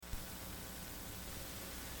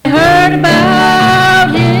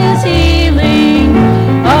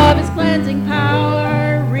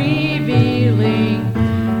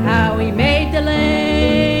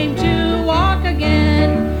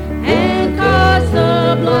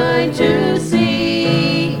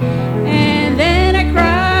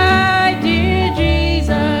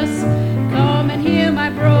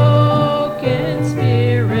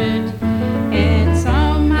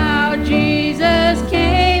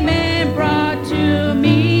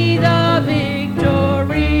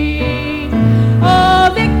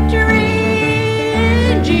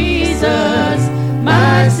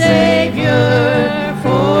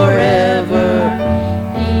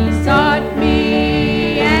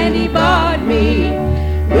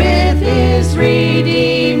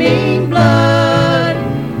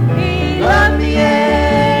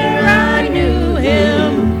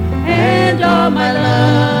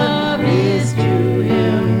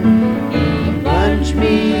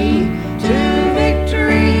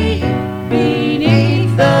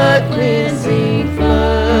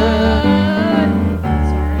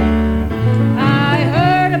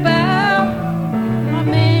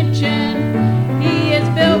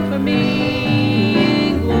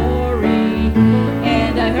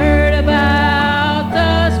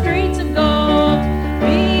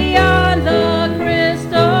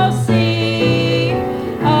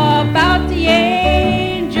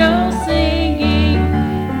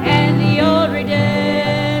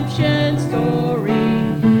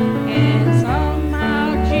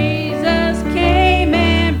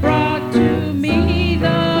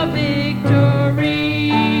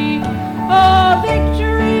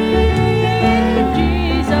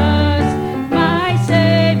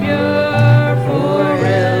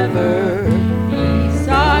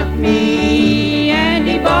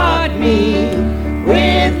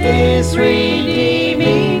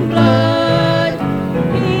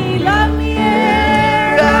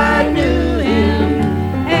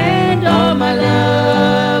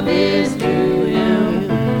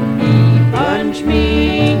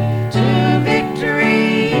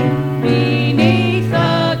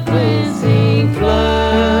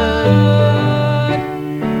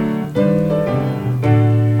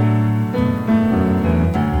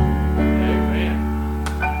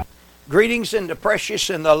Praise in the precious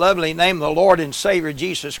and the lovely name of the Lord and Savior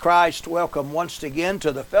Jesus Christ. Welcome once again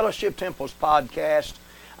to the Fellowship Temples podcast.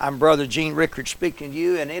 I'm Brother Gene Rickard speaking to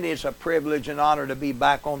you, and it is a privilege and honor to be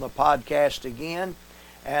back on the podcast again.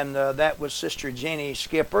 And that was Sister Genny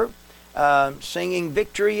Skipper singing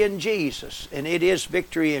Victory in Jesus. And it is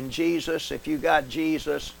victory in Jesus. If you got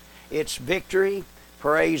Jesus, it's victory.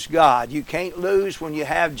 Praise God. You can't lose when you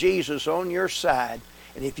have Jesus on your side.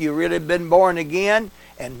 And if you've really been born again,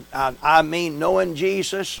 and I mean knowing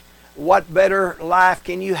Jesus, what better life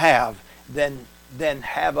can you have than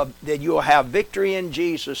you'll have victory in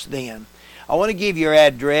Jesus then? I want to give you your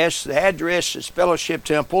address. The address is Fellowship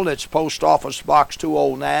Temple. It's Post Office Box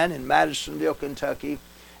 209 in Madisonville, Kentucky.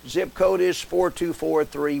 Zip code is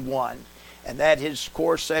 42431. And that is, of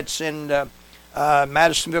course, that's in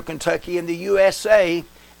Madisonville, Kentucky in the USA.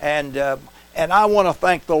 And I want to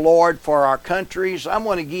thank the Lord for our countries. I'm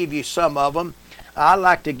going to give you some of them. I'd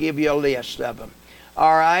like to give you a list of them.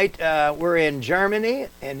 All right, we're in Germany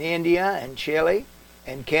and India and Chile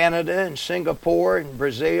and Canada and Singapore and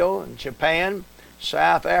Brazil and Japan,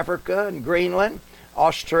 South Africa and Greenland,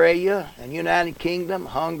 Australia and United Kingdom,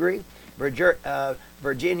 Hungary,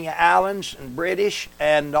 Virginia Islands and British,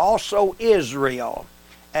 and also Israel.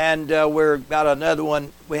 And we've got another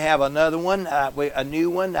one. We have another one, a new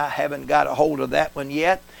one. I haven't got a hold of that one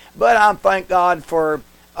yet. But I thank God for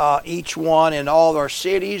each one in all our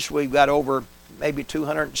cities. We've got over maybe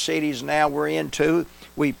 200 cities now we're into.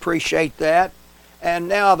 We appreciate that. And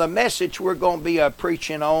now the message we're going to be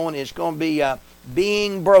preaching on is going to be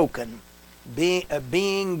being broken.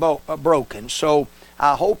 Being broken. So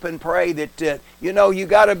I hope and pray that, you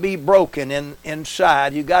got to be broken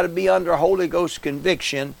inside. You got to be under Holy Ghost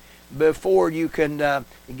conviction before you can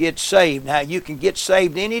get saved. Now, you can get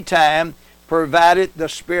saved anytime, provided the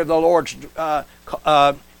Spirit of the Lord's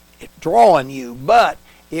drawing you. But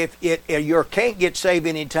if you can't get saved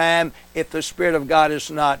anytime if the Spirit of God is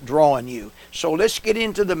not drawing you. So let's get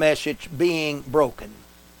into the message, being broken.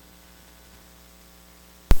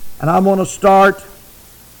 And I'm going to start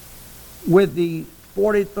with the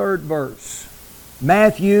 43rd verse.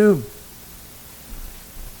 Matthew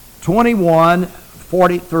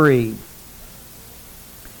 21:43.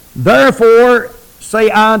 Therefore say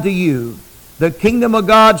I unto you, the kingdom of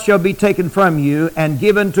God shall be taken from you and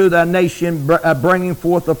given to the nation, bringing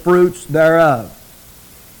forth the fruits thereof.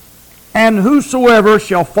 And whosoever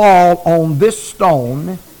shall fall on this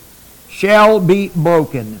stone shall be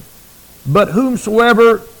broken. But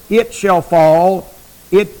whomsoever it shall fall,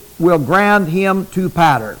 it will grind him to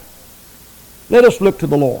powder. Let us look to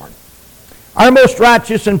the Lord. Our most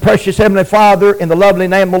righteous and precious Heavenly Father, in the lovely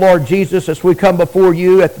name of the Lord Jesus, as we come before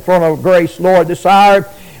you at the throne of grace, Lord, this hour,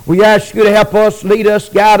 we ask you to help us, lead us,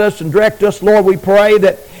 guide us, and direct us. Lord, we pray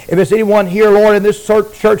that if there's anyone here, Lord, in this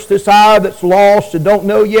church this hour that's lost and don't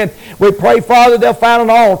know you, we pray, Father, they'll find an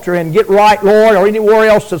altar and get right, Lord, or anywhere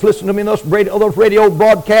else that's listening to me in those radio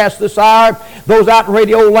broadcasts this hour. Those out in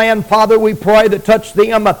radio land, Father, we pray that touch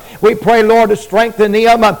them. We pray, Lord, to strengthen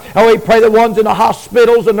them. And we pray the ones in the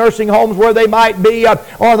hospitals and nursing homes where they might be, or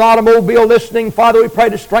the automobile listening, Father, we pray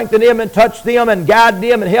to strengthen them and touch them and guide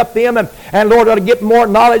them and help them. And Lord, to get more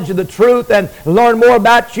knowledge of the truth and learn more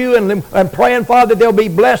about you, and praying, Father, that they'll be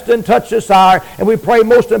blessed and touch this hour. And we pray,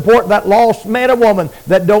 most important, that lost man or woman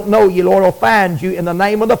that don't know you, Lord, will find you in the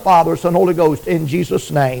name of the Father, Son, Holy Ghost, in Jesus'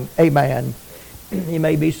 name. Amen. You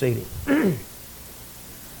may be seated.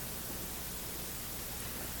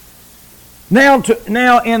 Now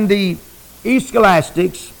in the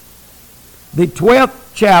Scholastics, the 12th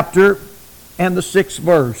chapter and the 6th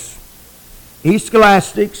verse.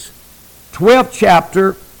 Scholastics, 12th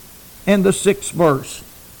chapter and the 6th verse.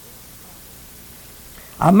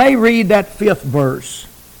 I may read that 5th verse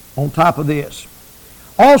on top of this.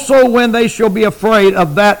 Also, when they shall be afraid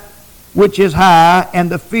of that which is high,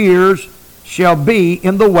 and the fears shall be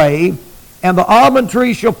in the way, and the almond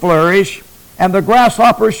tree shall flourish, and the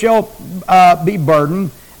grasshopper shall be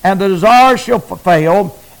burdened, and the desire shall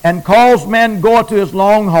fail, and cause man go to his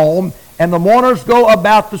long home, and the mourners go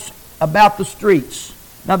about the streets.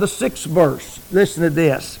 Now the 6th verse, listen to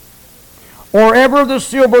this. Or ever the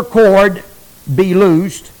silver cord be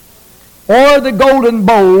loosed, or the golden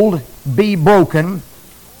bowl be broken,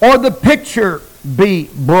 or the pitcher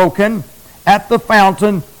be broken at the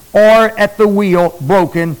fountain, or at the wheel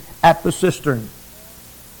broken at the cistern.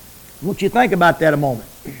 Won't you think about that a moment?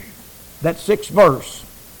 That 6th verse.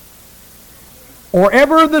 Or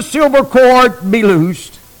ever the silver cord be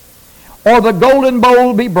loosed, or the golden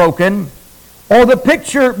bowl be broken, or the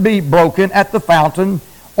pitcher be broken at the fountain,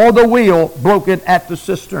 or the wheel broken at the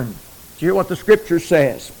cistern. Do you hear what the Scripture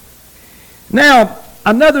says? Now,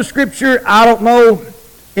 another scripture, I don't know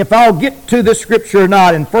if I'll get to this scripture or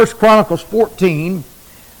not, in 1 Chronicles 14.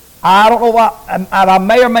 I don't know why, I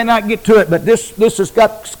may or may not get to it, but this has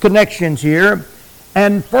got connections here.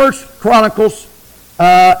 And 1 Chronicles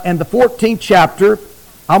and the 14th chapter,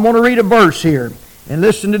 I'm going to read a verse here. And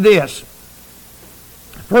listen to this.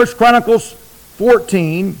 1 Chronicles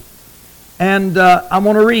 14, and I'm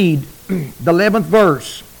going to read the 11th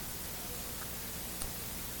verse.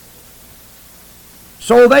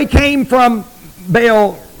 So they came from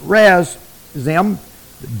Baal-Razim.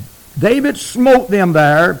 David smote them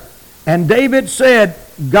there, and David said,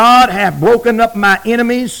 God hath broken up my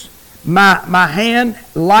enemies, my hand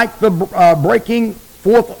like the breaking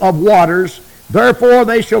forth of waters. Therefore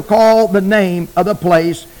they shall call the name of the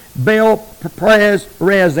place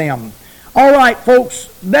Baal-Razim. All right, folks,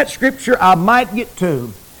 that scripture I might get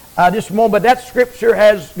to this moment, but that scripture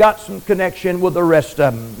has got some connection with the rest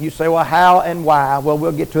of them. You say, well, how and why? Well,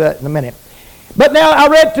 we'll get to that in a minute. But now I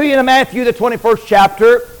read to you in Matthew, the 21st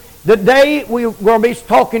chapter. Today we're going to be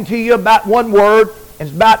talking to you about one word, and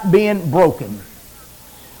it's about being broken.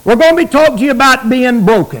 We're going to be talking to you about being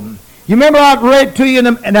broken. You remember I read to you,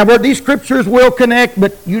 and now these scriptures will connect,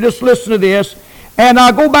 but you just listen to this. And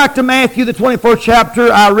I'll go back to Matthew, the 21st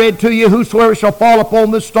chapter. I read to you, whosoever shall fall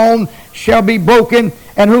upon this stone shall be broken,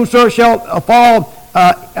 and whosoever shall fall,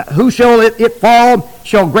 who shall it fall,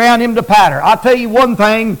 shall ground him to powder. I'll tell you one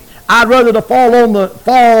thing, I'd rather to fall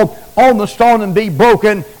on the stone and be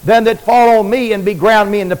broken than that fall on me and be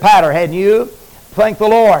ground me into powder, hadn't you? Thank the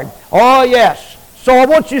Lord. Oh, yes. So I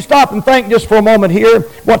want you to stop and think just for a moment here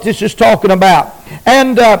what this is talking about.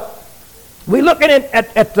 And we look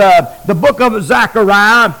at the book of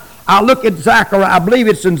Zechariah. I look at Zechariah. I believe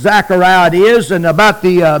it's in Zechariah it is, and about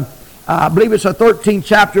the, I believe it's a 13th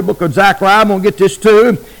chapter book of Zechariah. I'm going to get this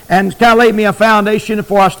too, and kind of lay me a foundation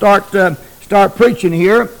before I start preaching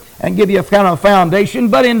here and give you a kind of a foundation.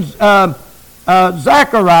 But in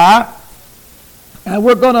Zechariah,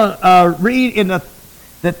 we're going to read in the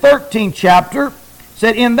 13th chapter,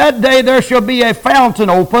 said, in that day there shall be a fountain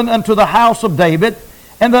open unto the house of David,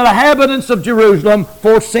 and the inhabitants of Jerusalem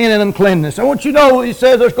for sin and uncleanness. I want you to know, he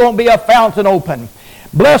says there's going to be a fountain open.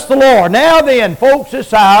 Bless the Lord. Now then, folks,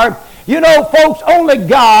 this hour, you know, folks, only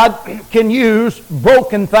God can use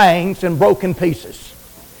broken things and broken pieces.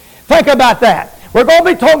 Think about that. We're going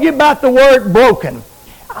to be talking about the word broken.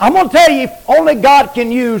 I'm going to tell you, only God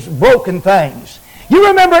can use broken things. You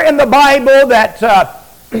remember in the Bible that, I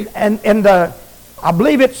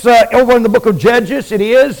believe it's over in the book of Judges, it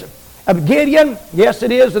is, of Gideon. Yes,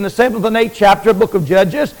 it is in the 7th and 8th chapter, book of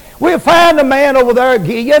Judges. We find a man over there,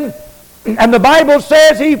 Gideon, and the Bible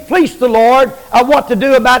says he fleeced the Lord of what to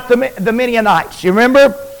do about the Midianites. You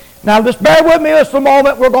remember? Now, just bear with me just a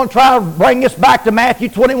moment. We're going to try to bring this back to Matthew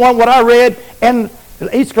 21, what I read, and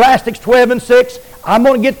Ecclesiastes 12 and 6. I'm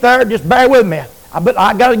going to get there. Just bear with me. But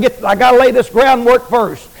I got to lay this groundwork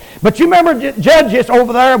first. But you remember Judges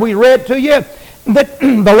over there? We read to you that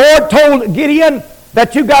the Lord told Gideon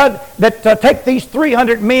that you got take these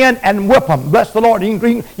 300 men and whip them. Bless the Lord. You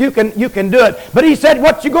can do it. But he said,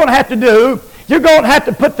 what you're going to have to do, you're going to have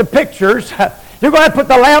to put the pictures. You're going to have to put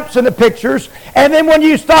the lamps in the pictures, and then when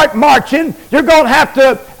you start marching, you're going to have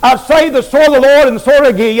to say the sword of the Lord and the sword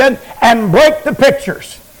of Gideon and break the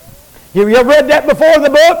pictures. You ever read that before in the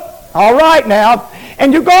book? All right now.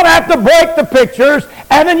 And you're going to have to break the pictures,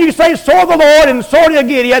 and then you say sword of the Lord and sword of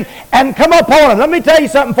Gideon and come up on them. Let me tell you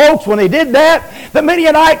something, folks. When they did that, the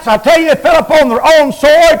Midianites, I tell you, they fell upon their own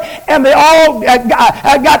sword, and they all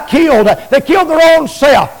got killed. They killed their own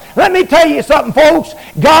self. Let me tell you something, folks.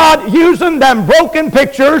 God using them broken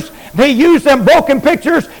pictures, they use them broken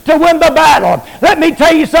pictures to win the battle. Let me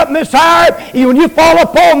tell you something this hour. When you fall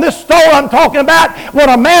upon this stone I'm talking about, when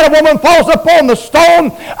a man or woman falls upon the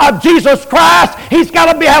stone of Jesus Christ, he's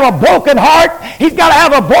got to have a broken heart. He's got to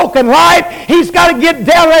have a broken life. He's got to get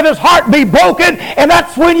down and let his heart be broken, and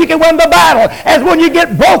that's when you can win the battle. As when you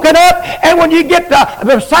get broken up, and when you get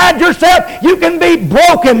beside yourself, you can be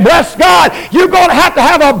broken. Bless God. You're going to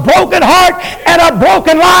have a broken heart and a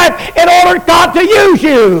broken life in order for God to use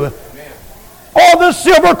you. Or the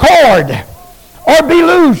silver cord, or be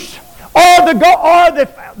loose, or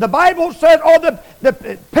the Bible says, or the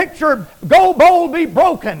picture, go bold, be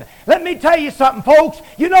broken. Let me tell you something, folks.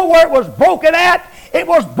 You know where it was broken at? It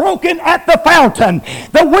was broken at the fountain.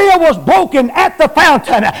 The wheel was broken at the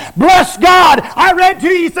fountain. Bless God. I read to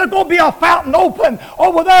you, he said, there's going to be a fountain open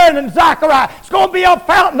over there in Zechariah. It's going to be a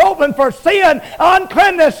fountain open for sin,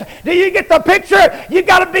 uncleanness. Do you get the picture? You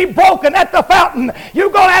got to be broken at the fountain. You're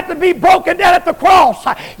going to have to be broken down at the cross.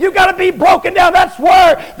 You got to be broken down. That's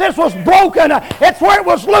where this was broken. It's where it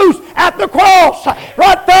was loose, at the cross.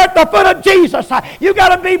 Right there at the foot of Jesus. You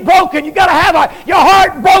got to be broken. You got to have your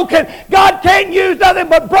heart broken. God can't use nothing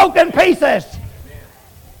but broken pieces.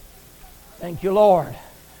 Thank you, Lord.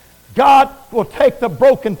 God will take the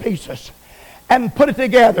broken pieces and put it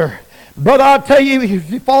together. But I'll tell you, if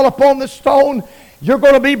you fall upon the stone, you're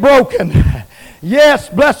going to be broken. Yes,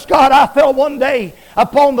 bless God. I fell one day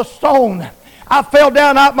upon the stone. I fell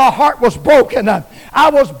down out. My heart was broken. I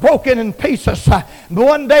was broken in pieces.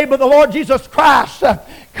 One day, but the Lord Jesus Christ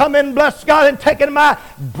come in, bless God, and taken my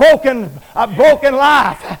broken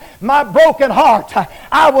life, my broken heart.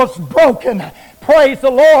 I was broken. Praise the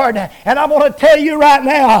Lord. And I want to tell you right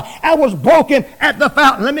now, I was broken at the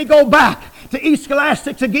fountain. Let me go back to East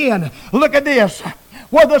Scholastics again. Look at this.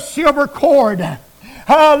 Where the silver cord,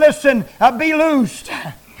 be loosed.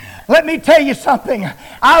 Let me tell you something.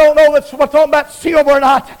 I don't know what's on about silver or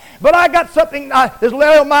not, but I got something that's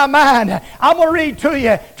laid on my mind. I'm going to read to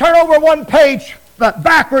you. Turn over one page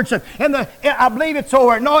backwards. I believe it's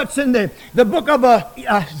over. No, it's in the book of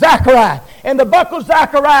Zechariah. In the book of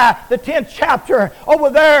Zechariah, the 10th chapter, over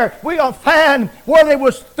there, we're going to find where there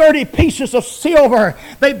was 30 pieces of silver.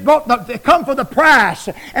 They come for the price,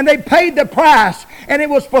 and they paid the price, and it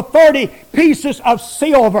was for 30 pieces of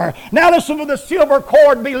silver. Now listen to the silver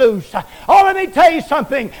cord be loose. Oh, let me tell you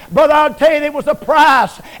something, brother. I'll tell you, it was a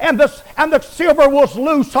price, and the silver was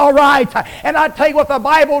loose, all right. And I tell you what the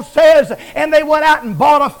Bible says, and they went out and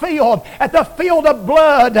bought a field, at the field of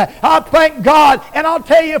blood. I thank God. And I'll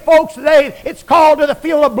tell you, folks, today, it's called the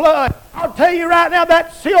field of blood. I'll tell you right now,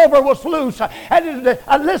 that silver was loose. And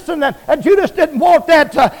listen, Judas didn't want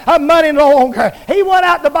that money no longer. He went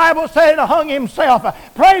out, the Bible said, and hung himself.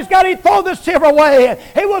 Praise God, he threw the silver away.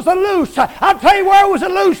 It was loose. I'll tell you where it was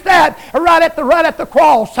loose at. Right at the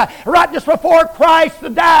cross. Right just before Christ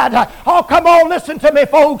died. Oh, come on, listen to me,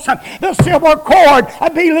 folks. The silver cord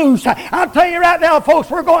be loose. I'll tell you right now, folks,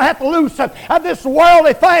 we're going to have to loose this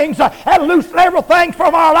worldly things and loose everything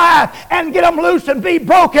from our life and get them loose and be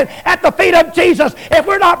broken at the feet of Jesus. If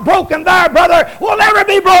we're not broken there, brother, we'll never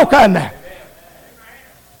be broken.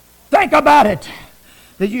 Think about it.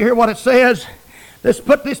 Did you hear what it says? Let's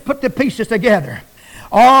put the pieces together.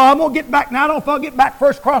 Oh, I'm going to get back now. I don't know if I'll get back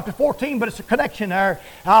 1 Chronicles 14, but it's a connection there.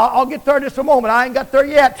 I'll get there in just a moment. I ain't got there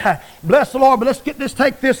yet. Bless the Lord, but let's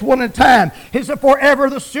take this one at a time. He said, forever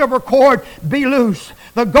the silver cord be loose,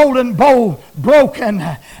 the golden bowl broken,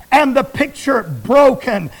 and the picture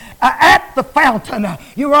broken. At the fountain,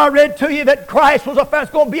 I read to you that Christ was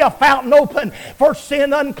it's going to be a fountain open for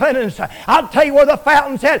sin uncleanness. I'll tell you where the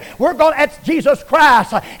fountain's at. That's Jesus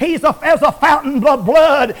Christ. He's as a fountain of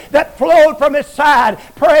blood that flowed from his side.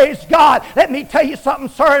 Praise God. Let me tell you something,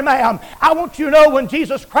 sir and ma'am. I want you to know when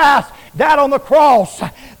Jesus Christ died on the cross,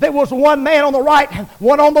 there was one man on the right,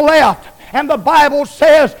 one on the left. And the Bible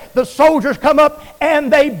says the soldiers come up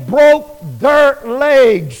and they broke their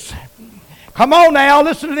legs. Come on now,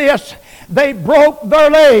 listen to this. They broke their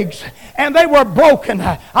legs, and they were broken.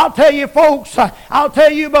 I'll tell you, folks,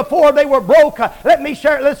 before they were broke, let me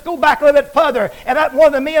share it. Let's go back a little bit further. And that one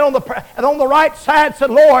of the men on the right side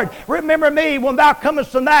said, Lord, remember me when thou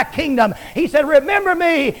comest in thy kingdom. He said, remember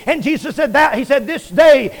me. And Jesus said that. He said, this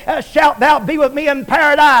day shalt thou be with me in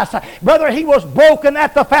paradise. Brother, he was broken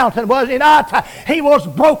at the fountain, was he not? He was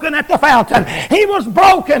broken at the fountain. He was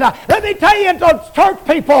broken. Let me tell you, to church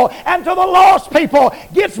people and to the lost people,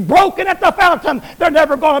 gets broken at the fountain, they're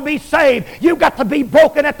never going to be saved. You've got to be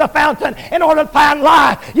broken at the fountain in order to find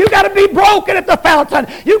life. You've got to be broken at the fountain.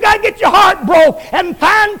 You've got to get your heart broke and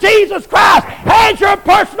find Jesus Christ as your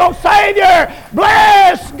personal Savior.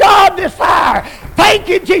 Bless God this hour. Thank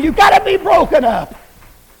you, Jesus. You've got to be broken up.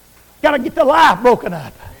 You've got to get the life broken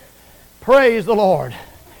up. Praise the Lord.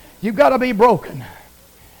 You've got to be broken.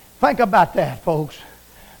 Think about that, folks.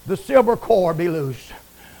 The silver cord be loose,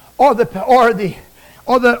 or the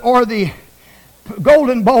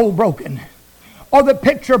golden bowl broken, or the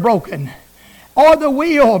picture broken, or the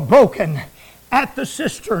wheel broken at the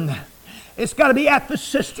cistern. It's got to be at the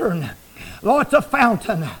cistern. Lord, it's a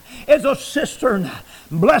fountain. It's a cistern.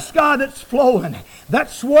 Bless God, that's flowing. That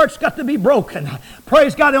swart's got to be broken.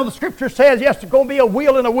 Praise God. You know, the scripture says, yes, there's going to be a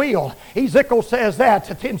wheel and a wheel. Ezekiel says that,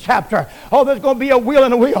 the 10th chapter. Oh, there's going to be a wheel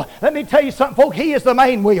and a wheel. Let me tell you something, folks. He is the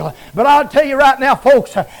main wheel. But I'll tell you right now,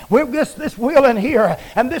 folks, with this wheel in here,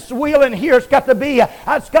 and this wheel in here, it's got to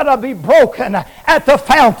be broken at the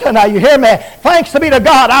fountain. Now, you hear me? Thanks be to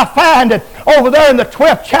God. I find it over there in the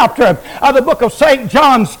 12th chapter of the book of St.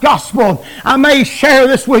 John's Gospel. I may share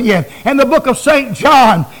this with you. In the book of St.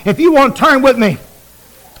 John, if you want to turn with me,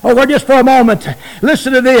 over just for a moment,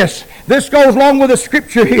 listen to this. This goes along with the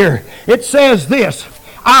scripture here. It says this.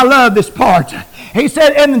 I love this part. He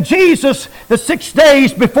said, and Jesus, the 6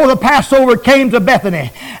 days before the Passover, came to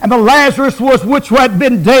Bethany, and the Lazarus was which had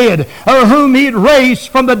been dead, or whom he had raised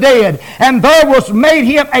from the dead. And there was made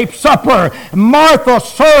him a supper. Martha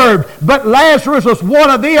served, but Lazarus was one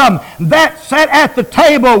of them that sat at the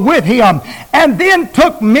table with him. And then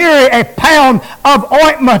took Mary a pound of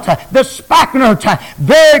ointment, the spikenard,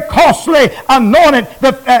 very costly, anointed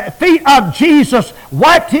the feet of Jesus,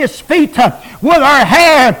 wiped his feet with her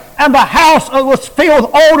hair, and the house was filled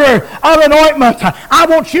with odor of an ointment. I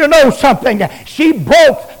want you to know something. She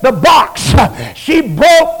broke the box. She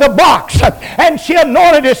broke the box, and she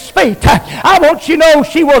anointed his feet. I want you to know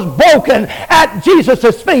she was broken at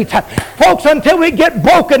Jesus' feet. Folks, until we get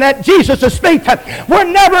broken at Jesus' feet, we're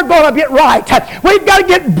never going to get right. We've got to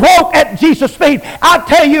get broke at Jesus' feet. I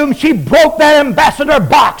tell you, she broke that ambassador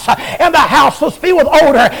box, and the house was filled with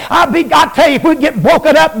odor. I tell you, if we get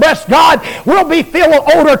broken up, bless God, we'll be filled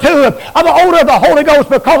with odor too, of the odor of the Holy Ghost,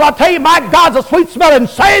 because I tell you, my God's a sweet-smelling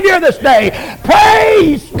Savior this day.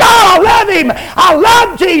 Praise God, I love Him. I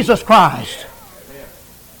love Jesus Christ.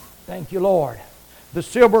 Thank you, Lord. The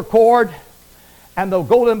silver cord and the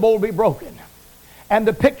golden bowl be broken, and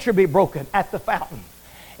the picture be broken at the fountain.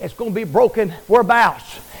 It's going to be broken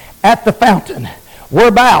whereabouts? At the fountain.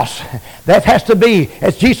 Whereabouts? That has to be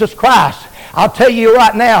as Jesus Christ. I'll tell you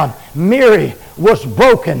right now, Mary was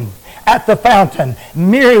broken at the fountain.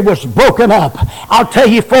 Mary was broken up. I'll tell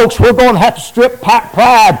you, folks, we're going to have to strip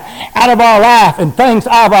pride out of our life and things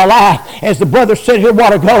out of our life, as the brother said here a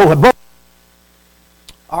while ago.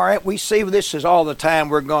 All right, we see this is all the time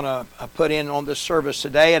we're going to put in on this service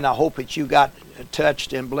today, and I hope that you got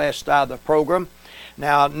touched and blessed out of the program.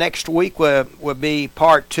 Now, next week will be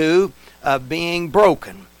part 2 of being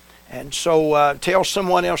broken. And so tell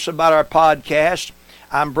someone else about our podcast.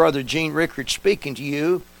 I'm Brother Gene Rickard speaking to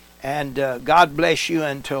you, and God bless you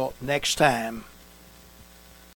until next time.